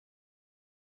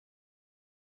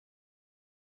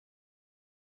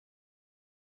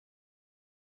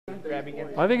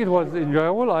I think it was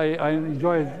enjoyable. I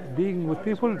enjoyed being with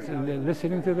people,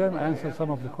 listening to them, answer some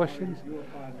of the questions.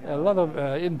 A lot of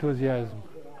enthusiasm,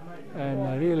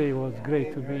 and really was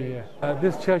great to be here.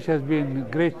 This church has been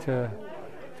great to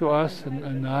us,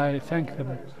 and I thank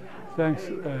them. Thanks,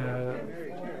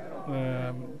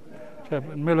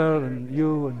 Chaplain Miller and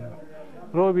you, and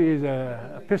Robbie is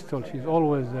a pistol. She's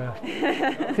always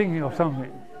thinking of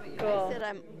something. I said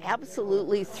I'm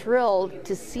absolutely thrilled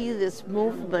to see this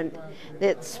movement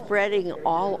that's spreading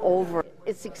all over.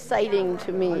 It's exciting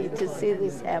to me to see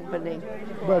this happening.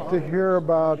 But to hear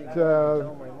about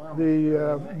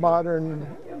the modern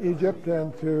Egypt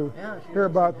and to hear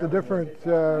about the different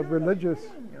religious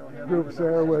groups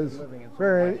there was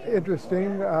very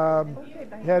interesting.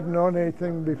 Hadn't known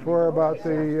anything before about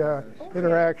the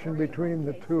interaction between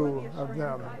the two of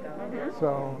them.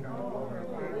 So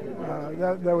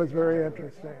that was very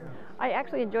interesting. I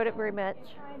actually enjoyed it very much,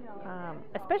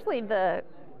 especially the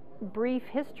brief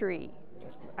history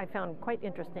I found quite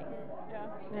interesting.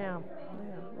 Yeah.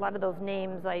 A lot of those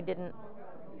names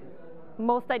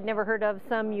most I'd never heard of.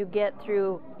 Some you get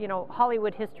through,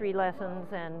 Hollywood history lessons,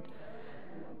 and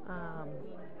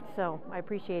so I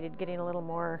appreciated getting a little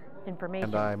more information.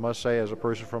 And I must say, as a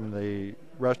person from the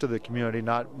rest of the community,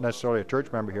 not necessarily a church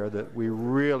member here, that we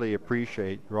really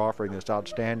appreciate your offering this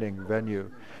outstanding venue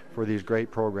for these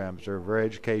great programs. They're very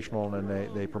educational, and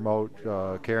they promote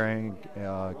caring,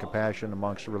 compassion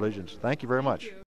amongst the religions. Thank you very much.